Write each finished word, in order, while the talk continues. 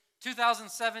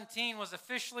2017 was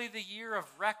officially the year of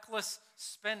reckless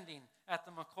spending at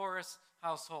the Macoris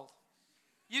household.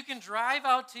 You can drive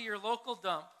out to your local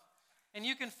dump and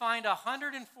you can find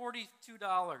 $142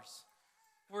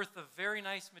 worth of very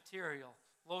nice material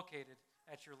located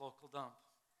at your local dump.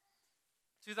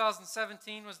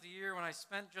 2017 was the year when I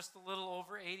spent just a little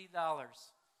over $80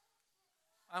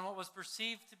 on what was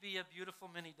perceived to be a beautiful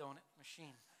mini donut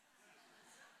machine.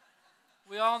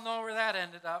 We all know where that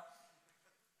ended up,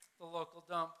 the local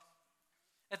dump.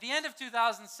 At the end of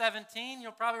 2017,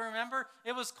 you'll probably remember,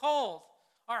 it was cold.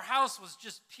 Our house was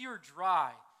just pure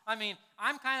dry. I mean,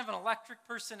 I'm kind of an electric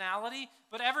personality,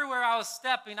 but everywhere I was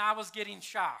stepping, I was getting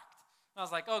shocked. I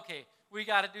was like, okay, we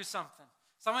got to do something.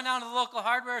 So I went down to the local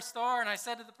hardware store, and I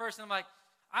said to the person, I'm like,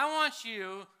 I want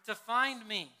you to find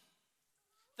me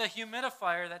the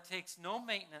humidifier that takes no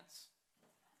maintenance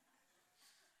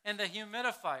and the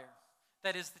humidifier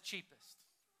that is the cheapest.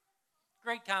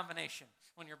 Great combination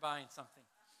when you're buying something.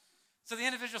 So the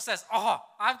individual says, oh,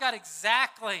 I've got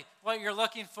exactly what you're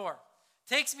looking for.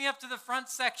 Takes me up to the front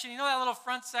section. You know that little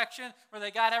front section where they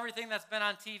got everything that's been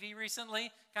on TV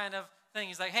recently kind of thing?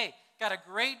 He's like, hey, got a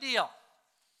great deal.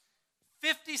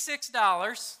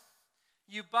 $56.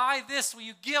 You buy this, well,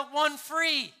 you get one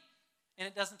free. And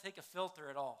it doesn't take a filter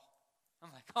at all.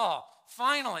 I'm like, oh,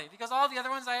 finally. Because all the other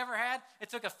ones I ever had, it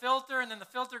took a filter, and then the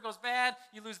filter goes bad.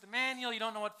 You lose the manual. You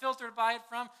don't know what filter to buy it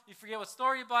from. You forget what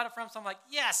store you bought it from. So I'm like,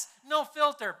 yes, no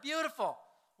filter. Beautiful.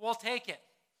 We'll take it.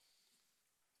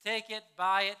 Take it,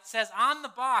 buy it. It says on the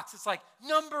box, it's like,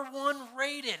 #1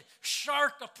 rated,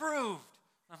 Shark approved.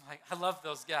 I'm like, I love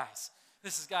those guys.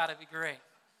 This has got to be great.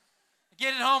 I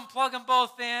get it home, plug them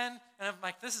both in, and I'm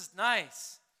like, this is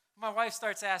nice. My wife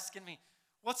starts asking me,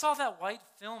 what's all that white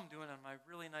film doing on my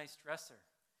really nice dresser?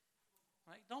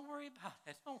 I'm like, don't worry about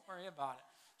it. Don't worry about it.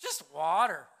 Just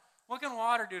water. What can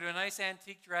water do to a nice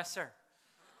antique dresser?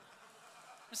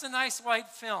 Just a nice white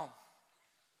film.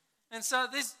 And so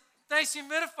this nice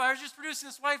humidifier is just producing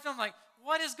this white film. Like,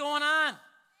 what is going on?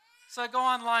 So I go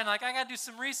online, like, I got to do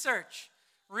some research.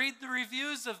 Read the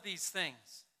reviews of these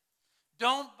things.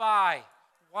 Don't buy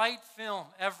white film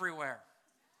everywhere.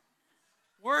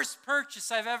 Worst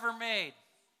purchase I've ever made.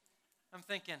 I'm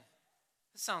thinking,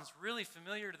 this sounds really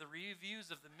familiar to the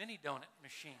reviews of the mini donut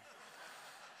machine.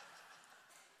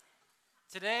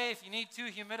 Today, if you need 2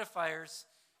 humidifiers,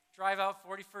 drive out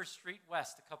 41st Street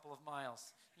West a couple of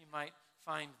miles. You might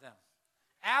find them.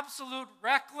 Absolute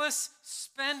reckless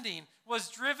spending was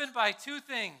driven by 2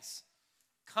 things,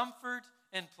 comfort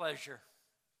and pleasure.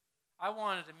 I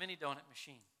wanted a mini donut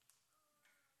machine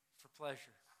for pleasure.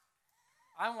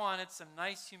 I wanted some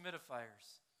nice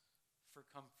humidifiers for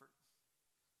comfort.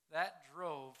 That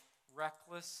drove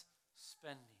reckless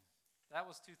spending. That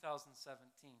was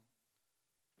 2017.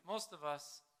 Most of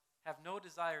us have no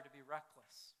desire to be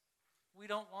reckless. We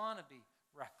don't want to be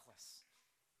reckless.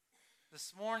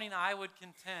 This morning I would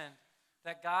contend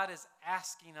that God is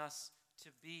asking us to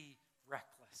be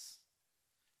reckless.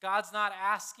 God's not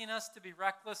asking us to be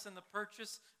reckless in the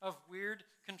purchase of weird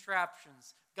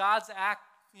contraptions. God's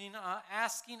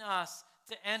asking us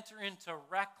to enter into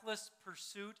reckless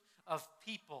pursuit of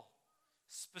people,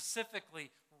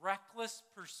 specifically reckless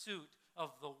pursuit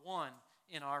of the one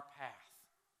in our path.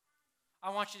 I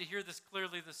want you to hear this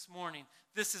clearly this morning.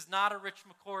 This is not a Rich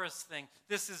Macoris thing.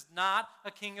 This is not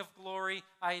a King of Glory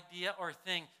idea or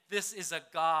thing. This is a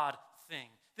God thing.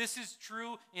 This is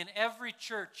true in every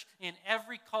church, in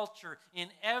every culture, in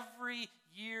every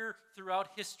year throughout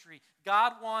history.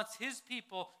 God wants his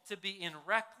people to be in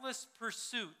reckless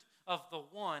pursuit of the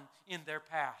one in their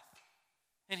path.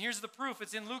 And here's the proof.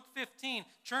 It's in Luke 15.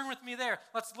 Turn with me there.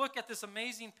 Let's look at this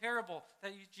amazing parable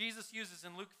that Jesus uses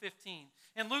in Luke 15.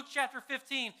 In Luke chapter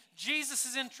 15, Jesus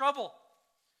is in trouble.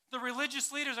 The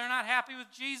religious leaders are not happy with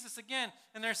Jesus again,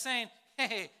 and they're saying,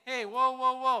 hey,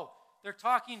 whoa. They're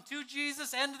talking to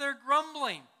Jesus and they're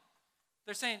grumbling.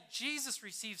 They're saying, Jesus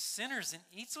receives sinners and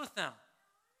eats with them.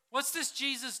 What's this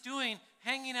Jesus doing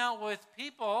hanging out with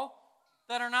people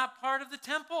that are not part of the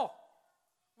temple?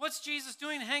 What's Jesus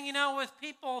doing hanging out with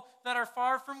people that are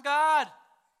far from God?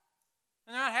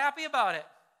 And they're not happy about it.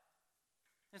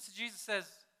 And so Jesus says,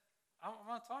 I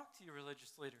want to talk to you,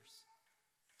 religious leaders.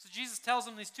 So Jesus tells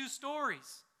them these 2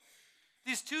 stories.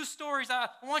 These 2 stories, I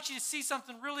want you to see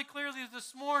something really clearly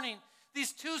this morning.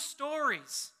 These 2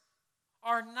 stories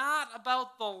are not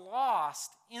about the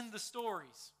lost in the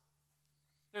stories.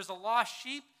 There's a lost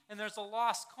sheep and there's a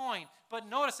lost coin. But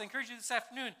notice, I encourage you this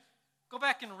afternoon, go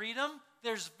back and read them.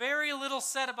 There's very little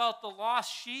said about the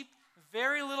lost sheep,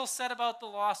 very little said about the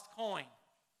lost coin.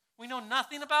 We know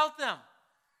nothing about them.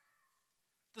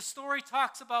 The story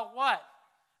talks about what?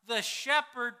 The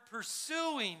shepherd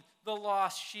pursuing the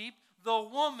lost sheep, the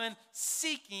woman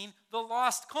seeking the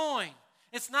lost coin.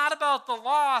 It's not about the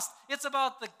lost, it's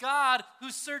about the God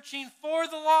who's searching for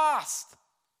the lost.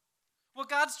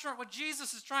 What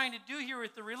Jesus is trying to do here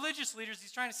with the religious leaders,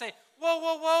 he's trying to say, whoa,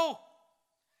 whoa, whoa.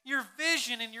 Your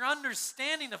vision and your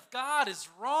understanding of God is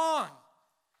wrong.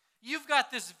 You've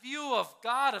got this view of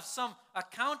God of some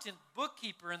accountant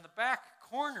bookkeeper in the back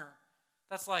corner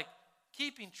that's like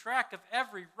keeping track of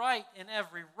every right and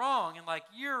every wrong, and like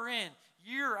year in,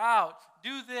 year out,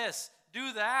 do this,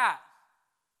 do that.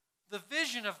 The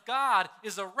vision of God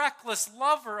is a reckless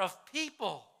lover of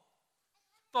people.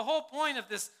 The whole point of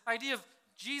this idea of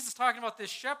Jesus talking about this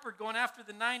shepherd going after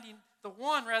the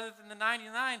one rather than the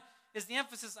 99 is the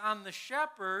emphasis on the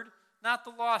shepherd, not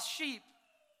the lost sheep.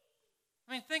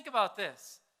 I mean, think about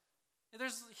this.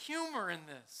 There's humor in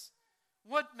this.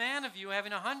 What man of you,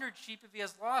 having 100 sheep, if he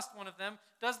has lost one of them,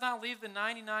 does not leave the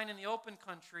 99 in the open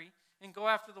country and go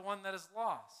after the one that is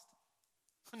lost?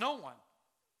 No one.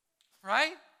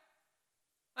 Right?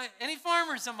 Any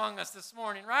farmers among us this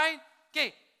morning, right?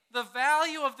 Okay, the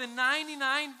value of the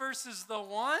 99 versus the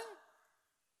one,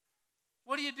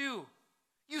 what do?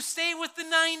 You stay with the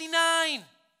 99.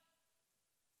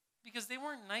 Because they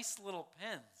weren't nice little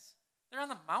pens. They're on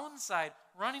the mountainside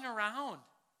running around.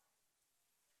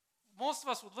 Most of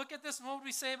us would look at this and what would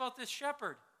we say about this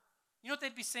shepherd? You know what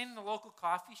they'd be saying in the local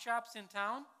coffee shops in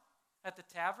town? At the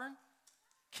tavern?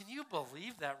 Can you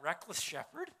believe that reckless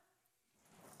shepherd?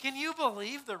 Can you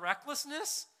believe the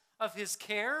recklessness of his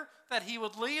care that he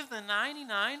would leave the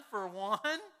 99 for one?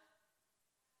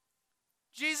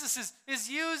 Jesus is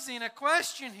using a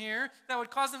question here that would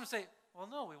cause them to say, well,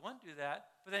 no, we wouldn't do that.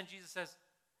 But then Jesus says,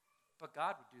 but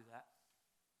God would do that.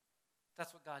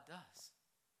 That's what God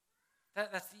does.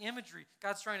 That's the imagery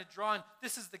God's trying to draw in.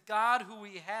 This is the God who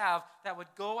we have that would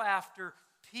go after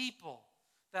people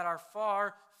that are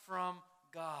far from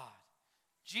God.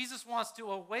 Jesus wants to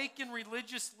awaken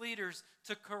religious leaders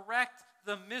to correct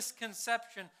the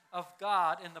misconception of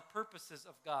God and the purposes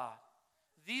of God.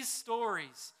 These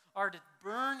stories are to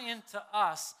burn into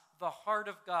us the heart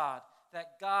of God,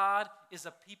 that God is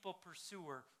a people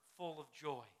pursuer full of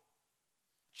joy.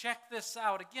 Check this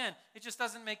out. Again, it just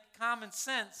doesn't make common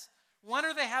sense. When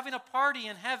are they having a party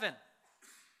in heaven?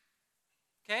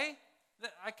 Okay?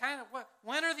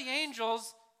 When are the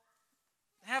angels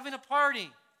having a party?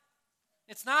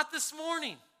 It's not this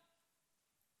morning.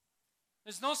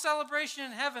 There's no celebration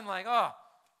in heaven like, oh,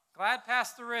 glad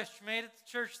Pastor Rich made it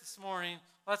to church this morning.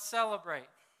 Let's celebrate.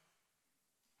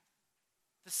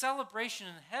 The celebration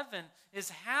in heaven is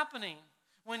happening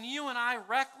when you and I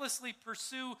recklessly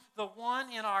pursue the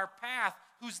one in our path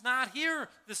who's not here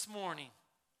this morning.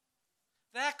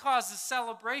 That causes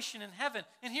celebration in heaven.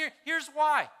 And here's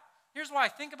why. Here's why.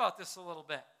 Think about this a little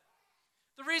bit.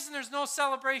 The reason there's no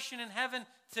celebration in heaven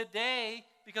today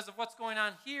because of what's going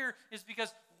on here is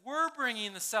because we're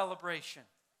bringing the celebration.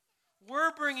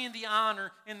 We're bringing the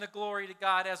honor and the glory to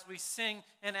God as we sing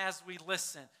and as we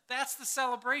listen. That's the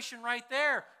celebration right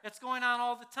there. It's going on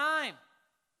all the time.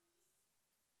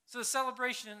 So the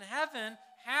celebration in heaven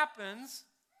happens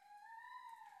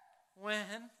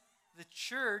when the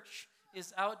church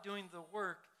is out doing the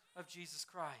work of Jesus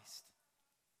Christ.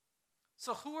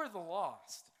 So who are the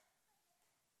lost?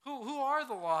 Who are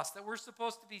the lost that we're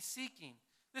supposed to be seeking?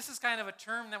 This is kind of a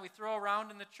term that we throw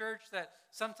around in the church that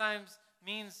sometimes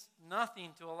means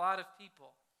nothing to a lot of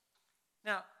people.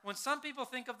 Now, when some people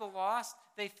think of the lost,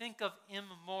 they think of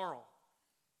immoral.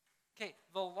 Okay,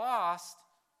 the lost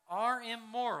are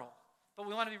immoral, but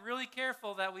we want to be really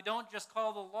careful that we don't just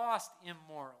call the lost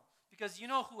immoral. Because you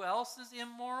know who else is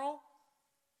immoral?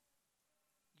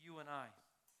 You and I.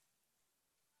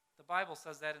 The Bible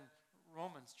says that in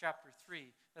Romans chapter 3,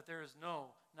 that there is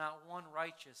not one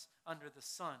righteous under the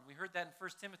sun. We heard that in 1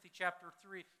 Timothy chapter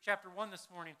 1 this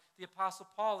morning, the Apostle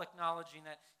Paul acknowledging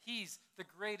that he's the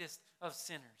greatest of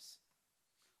sinners.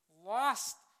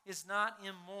 Lost is not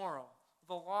immoral.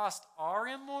 The lost are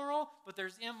immoral, but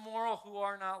there's immoral who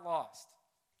are not lost.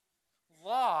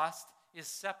 Lost is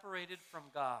separated from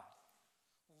God.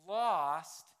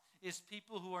 Lost is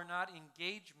people who are not in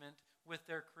engagement with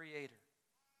their Creator.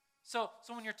 So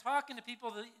when you're talking to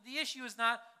people, the issue is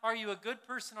not, are you a good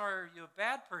person or are you a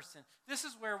bad person? This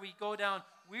is where we go down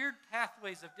weird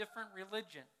pathways of different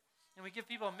religion. And we give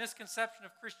people a misconception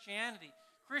of Christianity.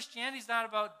 Christianity is not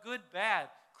about good, bad.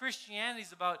 Christianity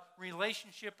is about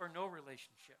relationship or no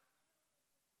relationship.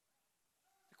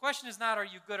 The question is not, are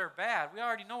you good or bad? We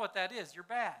already know what that is. You're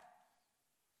bad.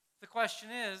 The question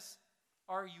is,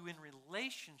 are you in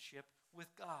relationship with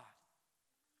God?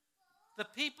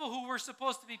 The people who we're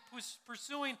supposed to be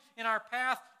pursuing in our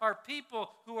path are people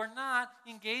who are not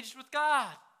engaged with God,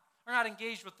 are not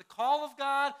engaged with the call of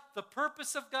God, the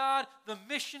purpose of God, the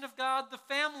mission of God, the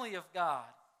family of God.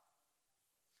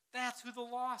 That's who the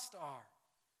lost are.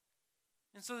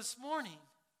 And so this morning,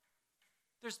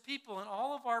 there's people in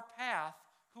all of our path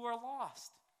who are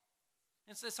lost.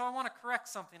 And so I want to correct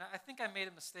something. I think I made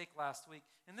a mistake last week,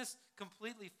 and this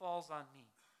completely falls on me.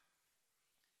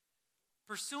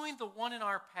 Pursuing the one in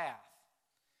our path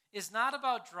is not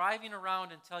about driving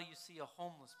around until you see a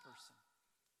homeless person.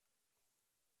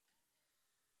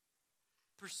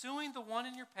 Pursuing the one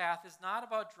in your path is not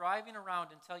about driving around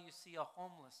until you see a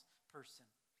homeless person.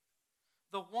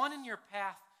 The one in your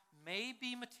path may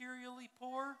be materially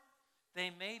poor,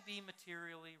 they may be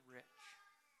materially rich.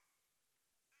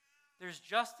 There's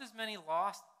just as many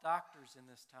lost doctors in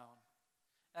this town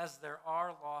as there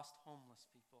are lost homeless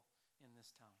people in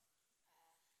this town.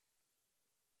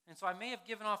 And so I may have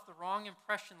given off the wrong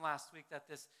impression last week that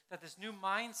this new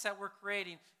mindset we're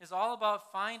creating is all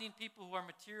about finding people who are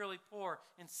materially poor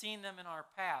and seeing them in our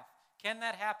path. Can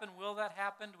that happen? Will that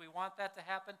happen? Do we want that to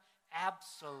happen?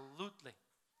 Absolutely.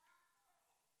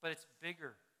 But it's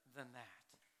bigger than that.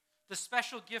 The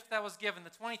special gift that was given, the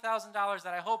 $20,000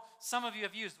 that I hope some of you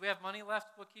have used. Do we have money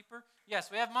left, bookkeeper? Yes,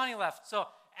 we have money left. So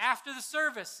after the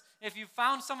service, if you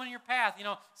found someone in your path,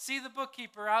 see the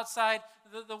bookkeeper outside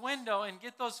the window and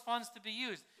get those funds to be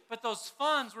used. But those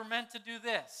funds were meant to do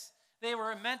this. They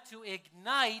were meant to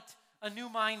ignite a new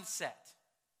mindset.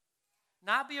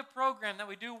 Not be a program that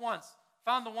we do once.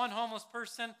 Found the one homeless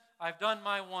person, I've done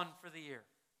my one for the year.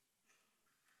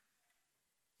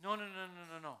 No.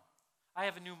 I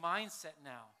have a new mindset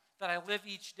now that I live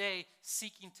each day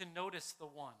seeking to notice the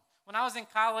one. When I was in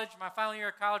college, my final year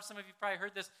of college, some of you probably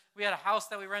heard this, we had a house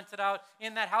that we rented out.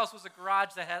 In that house was a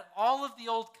garage that had all of the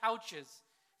old couches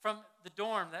from the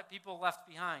dorm that people left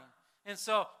behind. And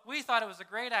so we thought it was a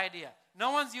great idea.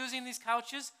 No one's using these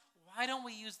couches. Why don't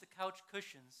we use the couch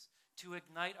cushions to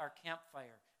ignite our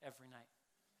campfire every night?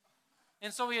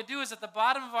 And so what we would do is at the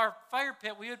bottom of our fire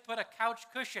pit, we would put a couch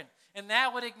cushion, and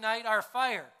that would ignite our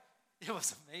fire. It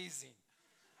was amazing.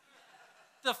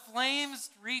 The flames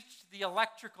reached the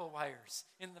electrical wires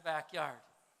in the backyard.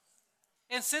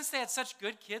 And since they had such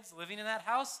good kids living in that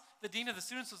house, the dean of the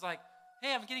students was like,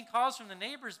 hey, I'm getting calls from the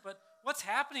neighbors, but what's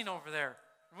happening over there?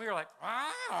 And we were like,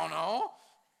 I don't know.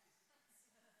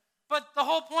 But the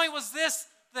whole point was this,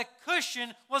 the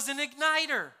cushion was an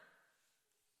igniter.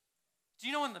 Do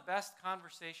you know when the best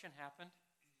conversation happened?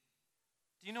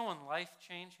 Do you know when life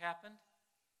change happened?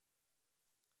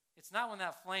 It's not when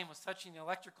that flame was touching the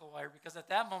electrical wire, because at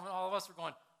that moment all of us were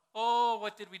going, oh,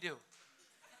 what did we do?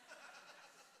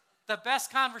 The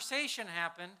best conversation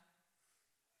happened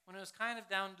when it was kind of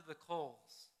down to the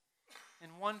coals in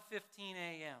 1:15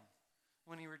 a.m.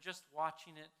 when we were just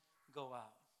watching it go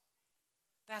out.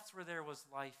 That's where there was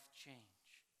life change.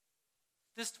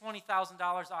 This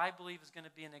 $20,000, I believe, is going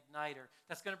to be an igniter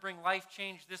that's going to bring life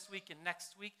change this week and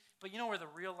next week. But you know where the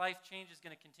real life change is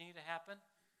going to continue to happen?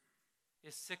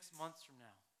 Is 6 months from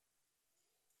now,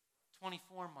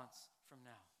 24 months from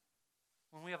now,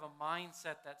 when we have a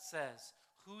mindset that says,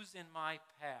 who's in my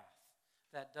path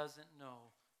that doesn't know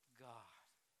God?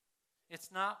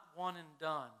 It's not one and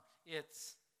done.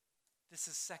 This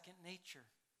is second nature.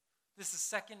 This is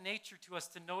second nature to us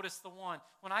to notice the one.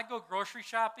 When I go grocery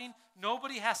shopping,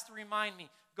 nobody has to remind me.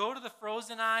 Go to the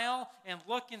frozen aisle and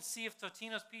look and see if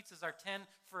Totino's pizzas are 10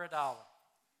 for $1.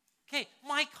 Okay,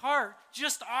 my cart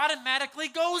just automatically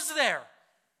goes there.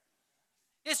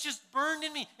 It's just burned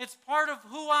in me. It's part of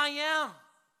who I am.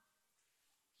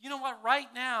 You know what? Right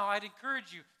now, I'd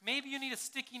encourage you. Maybe you need a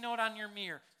sticky note on your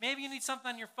mirror. Maybe you need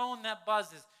something on your phone that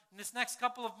buzzes. In this next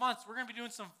couple of months, we're going to be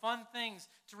doing some fun things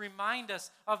to remind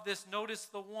us of this notice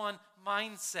the one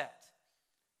mindset.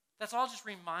 That's all just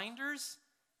reminders,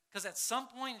 because at some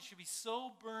point it should be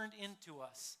so burned into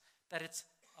us that it's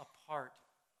a part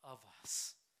of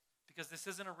us. Because this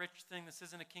isn't a rich thing, this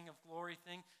isn't a King of Glory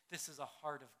thing, this is a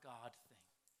heart of God thing.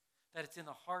 That it's in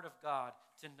the heart of God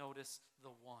to notice the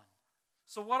one.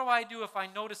 So what do I do if I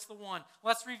notice the one?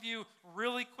 Let's review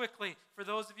really quickly for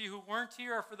those of you who weren't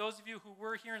here or for those of you who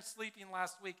were here and sleeping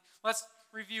last week. Let's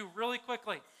review really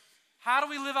quickly. How do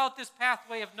we live out this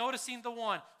pathway of noticing the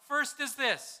one? First is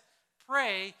this: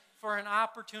 pray for an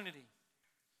opportunity.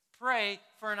 Pray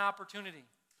for an opportunity.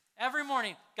 Every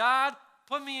morning, God,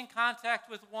 put me in contact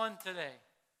with one today.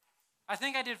 I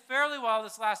think I did fairly well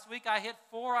this last week. I hit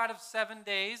 4 out of 7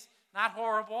 days. Not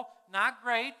horrible, not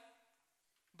great,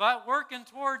 but working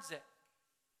towards it.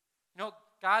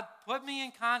 God, put me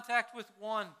in contact with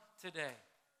one today.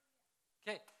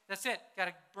 Okay, That's it. Got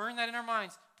to burn that in our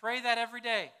minds. Pray that every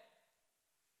day.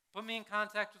 Put me in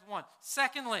contact with one.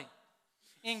 Secondly,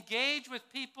 engage with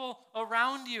people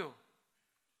around you.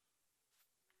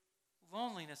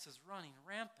 Loneliness is running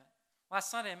rampant. Last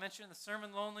Sunday I mentioned in the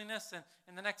sermon loneliness,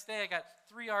 and the next day I got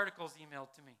 3 articles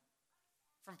emailed to me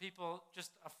from people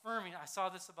just affirming, I saw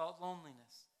this about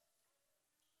loneliness.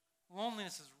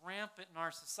 Loneliness is rampant in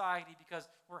our society because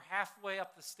we're halfway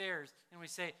up the stairs and we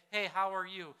say, hey, how are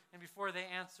you? And before they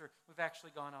answer, we've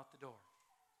actually gone out the door.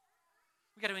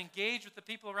 We've got to engage with the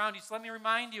people around you. So let me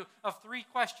remind you of 3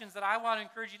 questions that I want to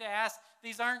encourage you to ask.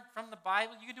 These aren't from the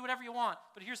Bible. You can do whatever you want,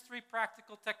 but here's 3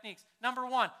 practical techniques. Number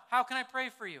 1, how can I pray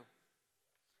for you?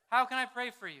 How can I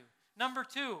pray for you? Number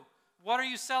 2, what are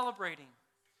you celebrating?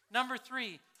 Number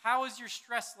 3, how is your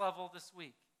stress level this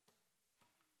week?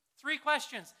 3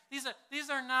 questions. These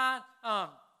are not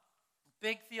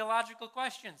big theological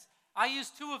questions. I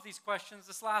used 2 of these questions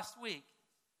this last week.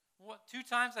 2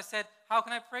 times I said, how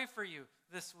can I pray for you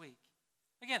this week?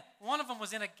 Again, one of them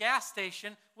was in a gas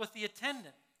station with the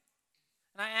attendant.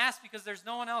 And I asked because there's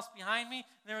no one else behind me,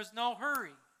 and there was no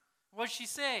hurry. What did she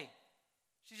say?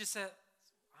 She just said,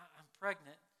 I'm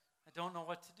pregnant. I don't know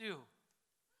what to do.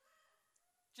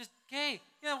 Just, okay,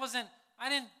 I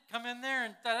didn't come in there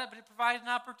and but it provided an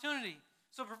opportunity.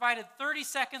 So it provided 30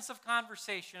 seconds of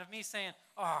conversation of me saying,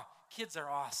 oh, kids are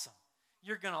awesome.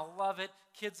 You're going to love it.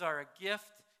 Kids are a gift.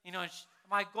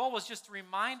 My goal was just a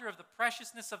reminder of the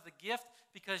preciousness of the gift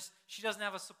because she doesn't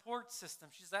have a support system.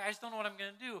 She's like, I just don't know what I'm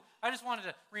going to do. I just wanted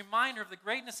to remind her of the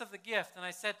greatness of the gift. And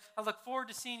I said, I look forward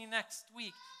to seeing you next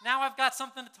week. Now I've got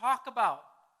something to talk about.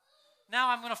 Now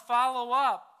I'm going to follow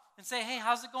up and say, hey,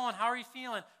 how's it going? How are you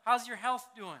feeling? How's your health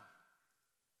doing?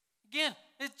 Again,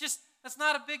 that's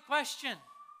not a big question.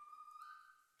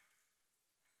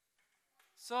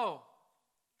 So,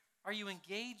 are you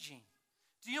engaging?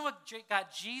 Do you know what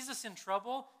got Jesus in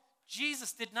trouble?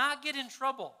 Jesus did not get in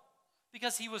trouble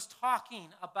because he was talking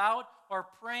about or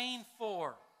praying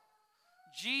for.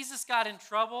 Jesus got in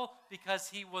trouble because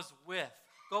he was with.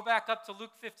 Go back up to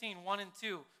Luke 15, 1 and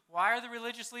 2. Why are the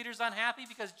religious leaders unhappy?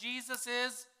 Because Jesus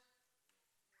is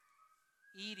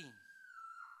eating.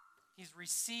 He's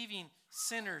receiving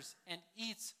sinners and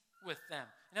eats with them.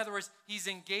 In other words, he's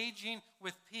engaging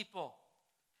with people.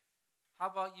 How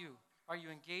about you? Are you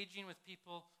engaging with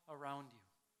people around you?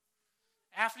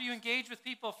 After you engage with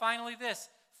people, finally this,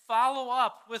 follow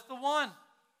up with the one.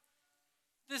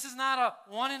 This is not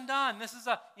a one and done. This is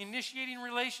a initiating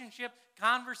relationship,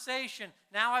 conversation.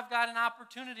 Now I've got an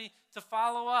opportunity to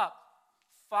follow up.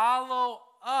 Follow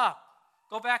up.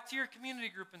 Go back to your community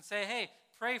group and say, hey,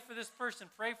 pray for this person,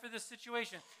 pray for this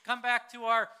situation. Come back to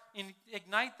our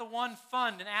Ignite the One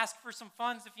fund and ask for some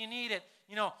funds if you need it.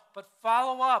 But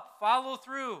follow up, follow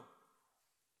through.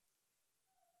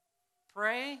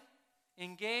 Pray,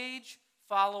 engage,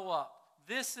 follow up.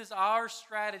 This is our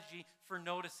strategy for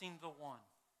noticing the one.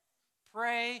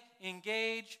 Pray,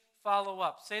 engage, follow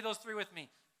up. Say those 3 with me.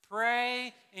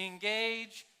 Pray,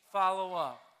 engage, follow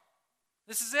up.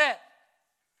 This is it.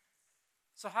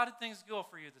 So how did things go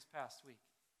for you this past week?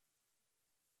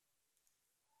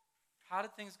 How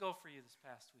did things go for you this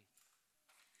past week?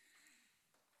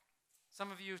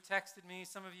 Some of you texted me.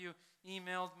 Some of you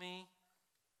emailed me.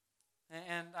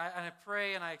 And I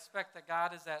pray and I expect that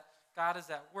God is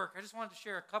at work. I just wanted to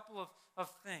share a couple of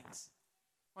things.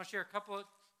 I want to share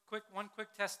one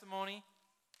quick testimony.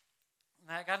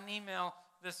 And I got an email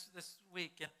this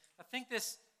week. And I think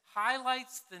this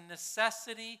highlights the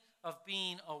necessity of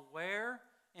being aware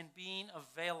and being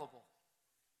available.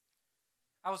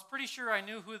 I was pretty sure I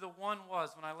knew who the one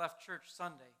was when I left church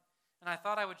Sunday. And I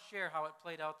thought I would share how it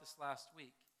played out this last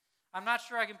week. I'm not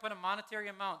sure I can put a monetary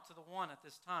amount to the one at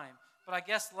this time, but I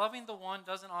guess loving the one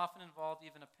doesn't often involve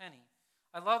even a penny.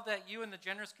 I love that you and the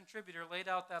generous contributor laid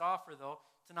out that offer, though,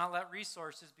 to not let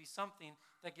resources be something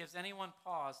that gives anyone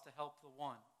pause to help the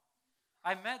one.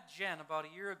 I met Jen about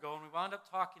a year ago, and we wound up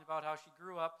talking about how she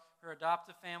grew up, her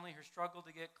adoptive family, her struggle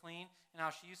to get clean, and how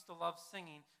she used to love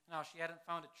singing, and how she hadn't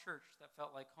found a church that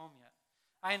felt like home yet.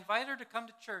 I invited her to come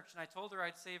to church, and I told her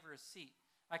I'd save her a seat.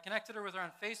 I connected her with her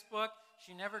on Facebook.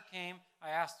 She never came. I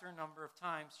asked her a number of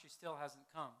times. She still hasn't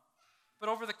come. But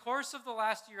over the course of the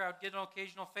last year, I would get an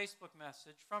occasional Facebook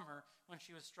message from her when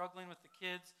she was struggling with the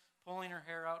kids, pulling her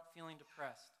hair out, feeling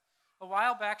depressed. A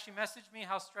while back, she messaged me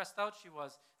how stressed out she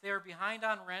was. They were behind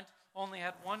on rent, only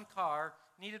had one car,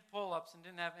 needed pull-ups, and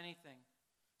didn't have anything.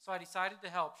 So I decided to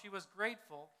help. She was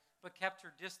grateful, but kept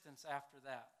her distance after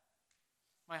that.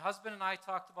 My husband and I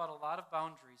talked about a lot of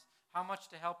boundaries, how much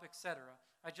to help, etc.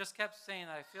 I just kept saying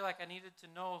that I feel like I needed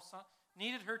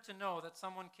her to know that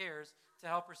someone cares to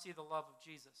help her see the love of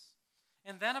Jesus.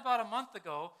 And then about a month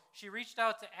ago, she reached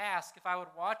out to ask if I would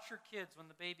watch her kids when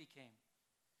the baby came.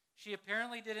 She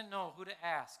apparently didn't know who to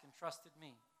ask and trusted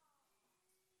me.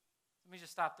 Let me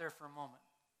just stop there for a moment.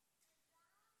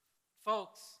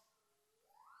 Folks,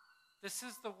 this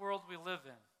is the world we live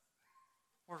in,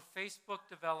 where Facebook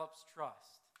develops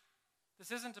trust.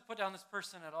 This isn't to put down this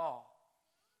person at all,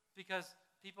 because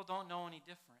people don't know any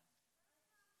different.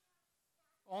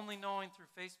 Only knowing through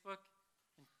Facebook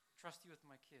and trust you with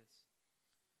my kids.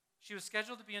 She was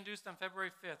scheduled to be induced on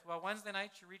February 5th. Well, Wednesday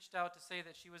night she reached out to say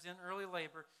that she was in early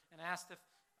labor and asked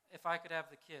if I could have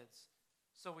the kids.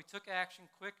 So we took action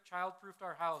quick, child-proofed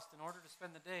our house in order to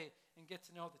spend the day and get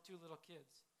to know the two little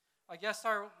kids. I guess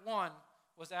our one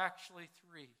was actually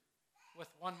 3, with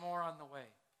one more on the way.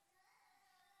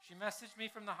 She messaged me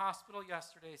from the hospital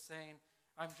yesterday saying,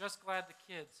 "I'm just glad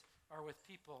the kids are with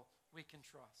people we can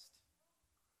trust."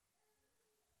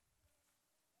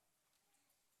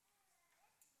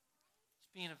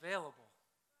 It's being available.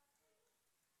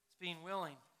 It's being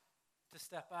willing to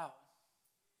step out.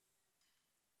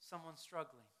 Someone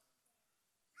struggling.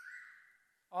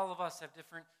 All of us have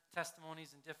different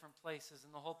testimonies in different places,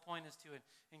 and the whole point is to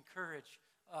encourage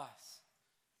us.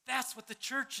 That's what the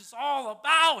church is all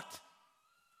about.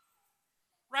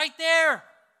 Right there.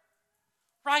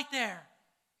 Right there.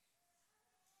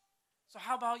 So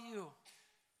how about you?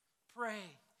 Pray,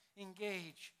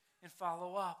 engage, and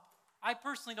follow up. I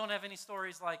personally don't have any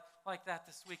stories like that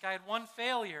this week. I had one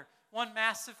failure, one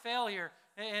massive failure,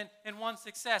 and one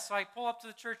success. So I pull up to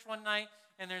the church one night,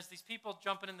 and there's these people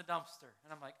jumping in the dumpster.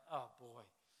 And I'm like, oh boy,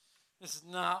 this is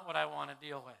not what I want to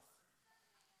deal with.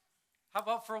 How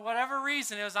about for whatever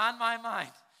reason, it was on my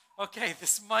mind. Okay,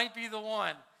 this might be the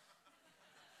one.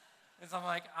 And so I'm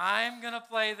like, I'm going to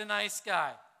play the nice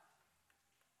guy.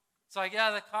 So I get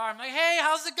out of the car. I'm like, hey,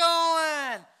 how's it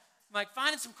going? I'm like,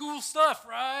 finding some cool stuff,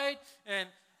 right?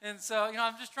 And so,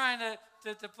 I'm just trying to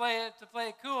play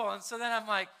it cool. And so then I'm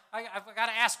like, I've got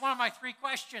to ask one of my 3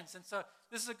 questions. And so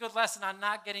this is a good lesson on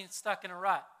not getting stuck in a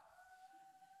rut.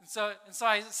 And so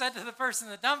I said to the person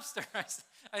in the dumpster,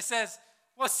 I says,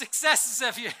 what successes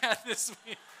have you had this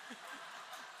week?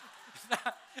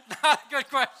 Not a good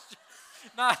question.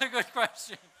 Not a good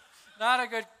question. Not a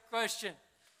good question.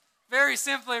 Very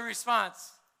simply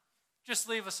response, just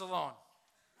leave us alone.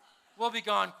 We'll be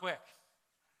gone quick.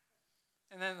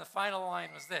 And then the final line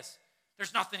was this: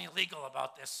 there's nothing illegal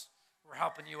about this. We're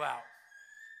helping you out.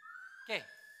 Okay.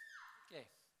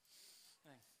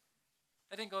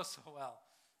 That didn't go so well.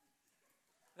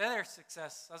 The other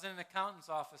success, I was in an accountant's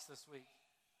office this week.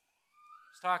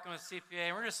 I was talking with CPA,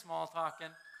 and we're just small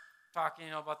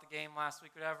talking about the game last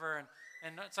week, whatever.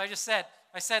 And so I said,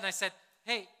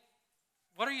 hey,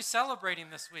 what are you celebrating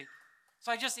this week?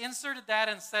 So I just inserted that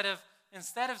instead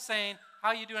of saying,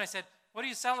 how you doing? I said, what are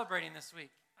you celebrating this week?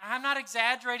 I'm not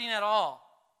exaggerating at all.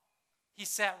 He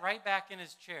sat right back in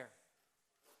his chair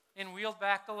and wheeled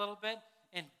back a little bit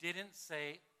and didn't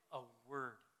say a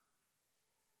word.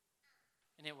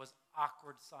 And it was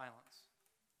awkward silence.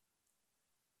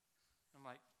 I'm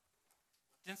like,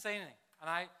 didn't say anything. And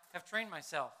I have trained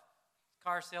myself.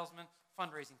 Car salesman,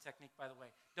 fundraising technique, by the way.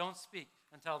 Don't speak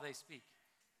until they speak.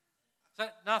 So,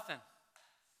 nothing.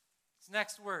 It's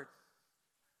next word.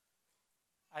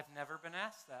 I've never been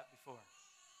asked that before.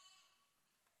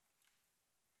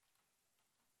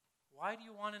 Why do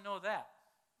you want to know that?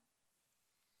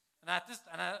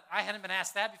 I hadn't been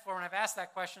asked that before when I've asked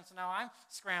that question, so now I'm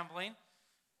scrambling.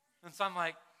 And so I'm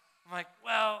like,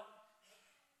 well,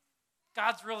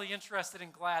 God's really interested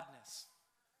in gladness.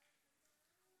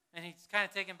 And he's kind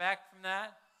of taken back from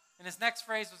that. And his next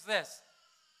phrase was this: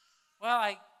 well,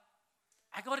 I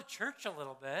go to church a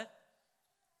little bit.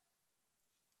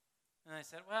 And I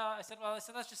said,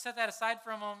 let's just set that aside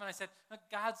for a moment. I said, look,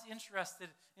 God's interested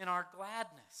in our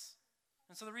gladness.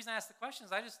 And so the reason I asked the question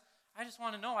is I just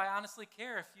want to know. I honestly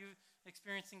care if you're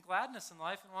experiencing gladness in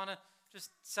life and want to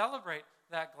just celebrate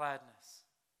that gladness.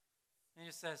 And he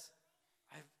just says,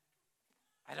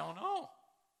 I don't know.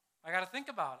 I got to think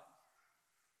about it.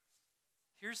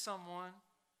 Here's someone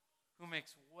who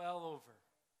makes well over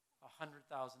 $100,000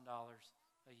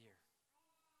 a year.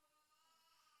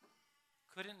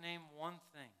 Couldn't name one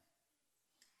thing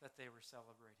that they were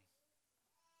celebrating.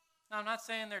 Now, I'm not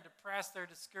saying they're depressed, they're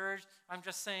discouraged. I'm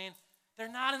just saying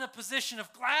they're not in a position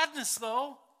of gladness,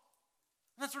 though.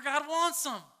 And that's where God wants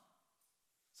them.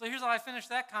 So here's how I finished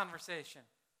that conversation.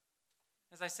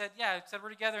 As I said, I said we're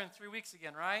together in 3 weeks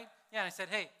again, right? Yeah, and I said,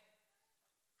 hey,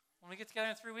 when we get together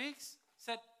in 3 weeks, I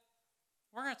said,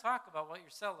 we're going to talk about what you're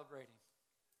celebrating.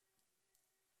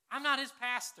 I'm not his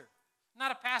pastor. I'm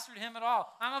not a pastor to him at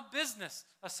all. I'm a business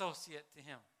associate to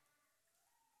him.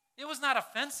 It was not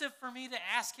offensive for me to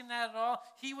ask him that at all.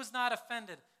 He was not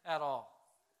offended at all.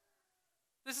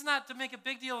 This is not to make a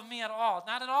big deal of me at all.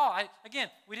 Not at all. Again,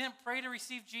 we didn't pray to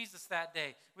receive Jesus that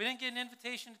day. We didn't get an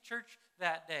invitation to church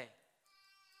that day.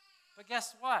 But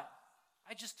guess what?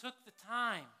 I just took the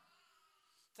time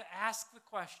to ask the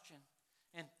question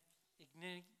and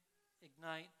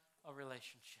ignite a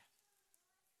relationship.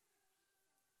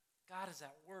 God is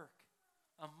at work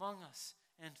among us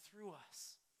and through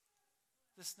us.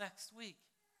 This next week,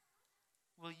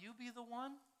 will you be the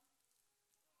one?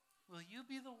 Will you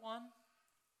be the one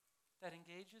that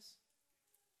engages?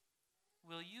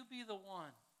 Will you be the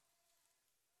one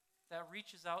that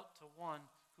reaches out to one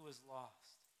who is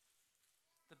lost?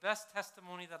 The best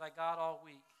testimony that I got all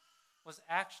week was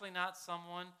actually not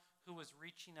someone who was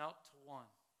reaching out to one,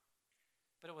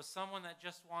 but it was someone that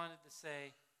just wanted to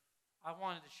say, I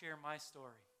wanted to share my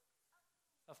story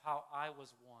of how I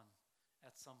was one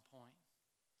at some point.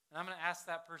 And I'm going to ask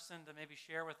that person to maybe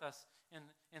share with us in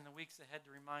the weeks ahead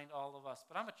to remind all of us.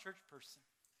 But I'm a church person.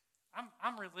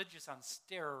 I'm religious on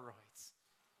steroids.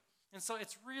 And so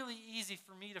it's really easy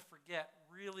for me to forget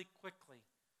really quickly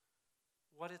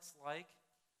what it's like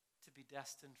to be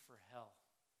destined for hell.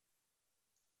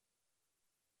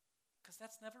 Because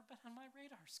that's never been on my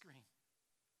radar screen.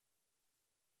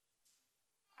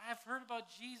 I've heard about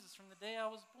Jesus from the day I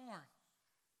was born.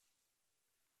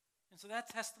 And so that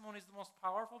testimony is the most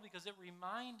powerful because it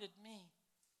reminded me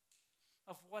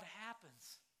of what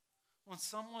happens when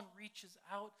someone reaches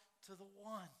out to the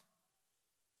one.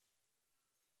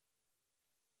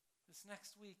 This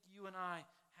next week, you and I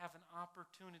have an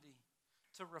opportunity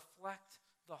to reflect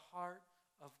the heart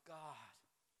of God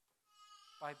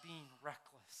by being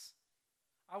reckless.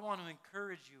 I want to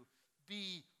encourage you,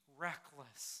 be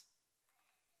reckless.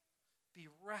 Be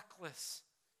reckless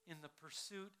in the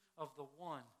pursuit of the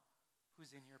one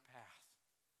who's in your path.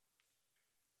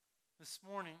 This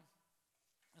morning,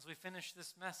 as we finish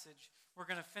this message, we're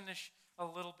going to finish a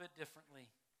little bit differently.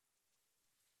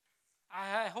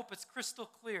 I hope it's crystal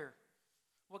clear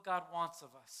what God wants of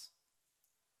us,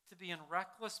 to be in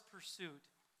reckless pursuit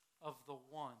of the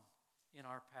one in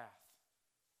our path.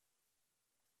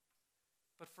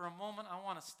 But for a moment, I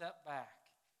want to step back.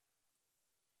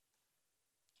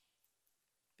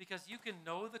 Because you can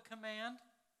know the command,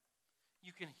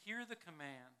 you can hear the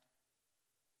command,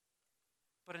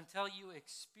 but until you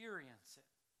experience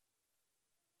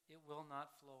it, it will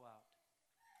not flow out.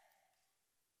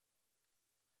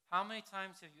 How many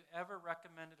times have you ever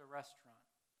recommended a restaurant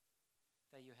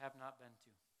that you have not been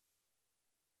to?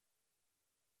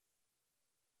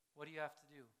 What do you have to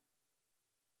do?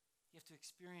 You have to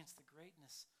experience the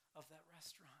greatness of that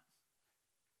restaurant.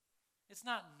 It's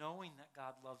not knowing that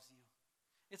God loves you.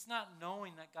 It's not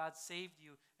knowing that God saved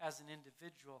you as an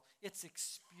individual. It's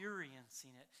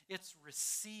experiencing it. It's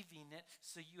receiving it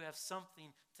so you have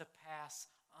something to pass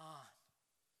on.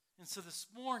 And so this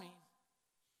morning,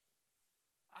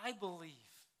 I believe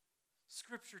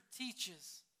Scripture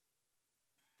teaches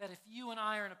that if you and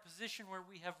I are in a position where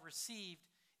we have received,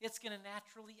 it's going to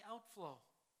naturally outflow.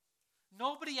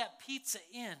 Nobody at Pizza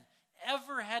Inn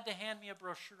ever had to hand me a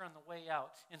brochure on the way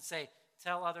out and say,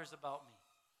 tell others about me.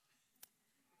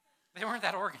 They weren't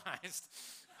that organized.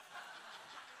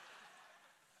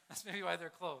 That's maybe why they're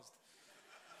closed.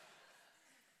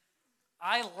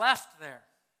 I left there,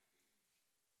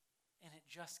 and it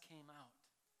just came out.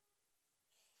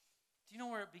 Do you know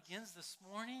where it begins this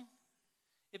morning?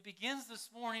 It begins this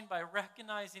morning by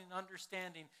recognizing and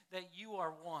understanding that you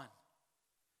are one,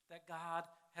 that God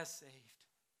has saved,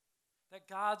 that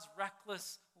God's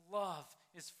reckless love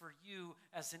is for you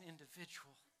as an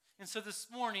individual. And so this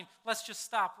morning, let's just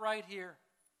stop right here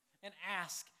and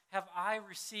ask, have I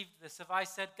received this? Have I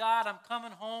said, God, I'm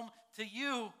coming home to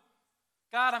you.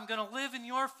 God, I'm going to live in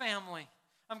your family.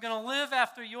 I'm going to live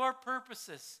after your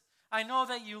purposes. I know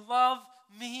that you love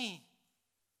me.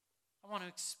 I want to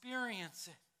experience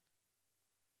it.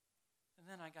 And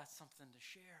then I got something to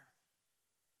share.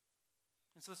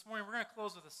 And so this morning, we're going to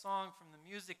close with a song from the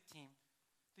music team,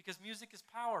 because music is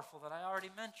powerful, that I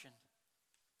already mentioned.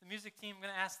 The music team, I'm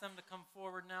going to ask them to come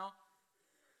forward now.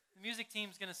 The music team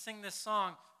is going to sing this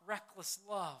song, Reckless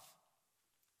Love.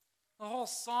 The whole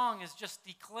song is just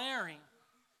declaring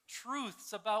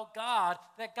truths about God,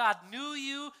 that God knew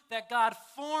you, that God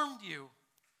formed you.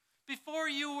 Before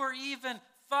you were even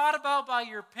thought about by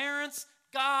your parents,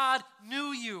 God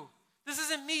knew you. This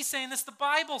isn't me saying this, the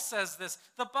Bible says this.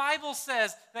 The Bible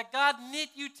says that God knit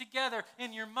you together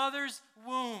in your mother's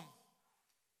womb.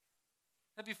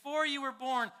 That before you were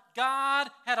born, God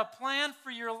had a plan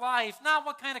for your life. Not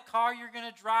what kind of car you're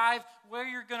going to drive, where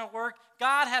you're going to work.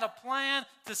 God had a plan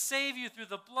to save you through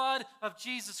the blood of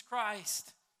Jesus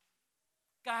Christ.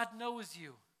 God knows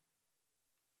you.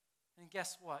 And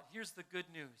guess what? Here's the good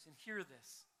news, and hear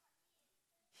this.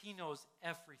 He knows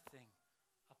everything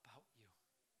about you.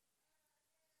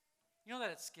 You know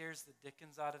that it scares the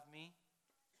dickens out of me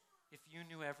if you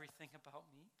knew everything about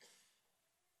me?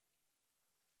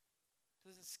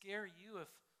 Does it scare you if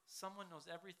someone knows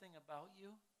everything about you?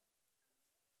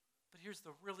 But here's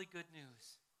the really good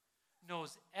news.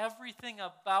 Knows everything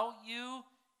about you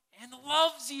and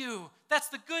loves you. That's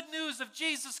the good news of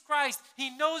Jesus Christ.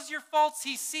 He knows your faults,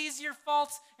 he sees your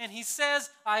faults, and he says,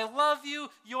 I love you,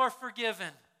 you're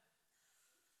forgiven.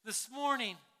 This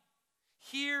morning,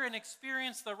 hear and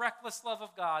experience the reckless love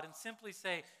of God and simply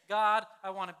say, God, I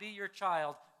want to be your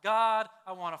child. God,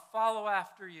 I want to follow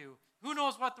after you. Who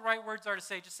knows what the right words are to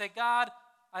say? Just say, God,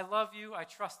 I love you. I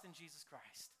trust in Jesus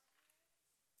Christ.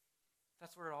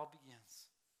 That's where it all begins.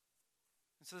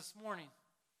 And so this morning,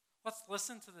 let's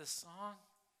listen to this song.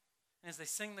 And as they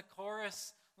sing the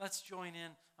chorus, let's join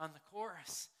in on the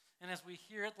chorus. And as we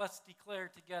hear it, let's declare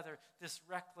together this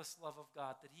reckless love of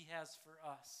God that he has for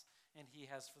us and he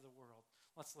has for the world.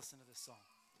 Let's listen to this song.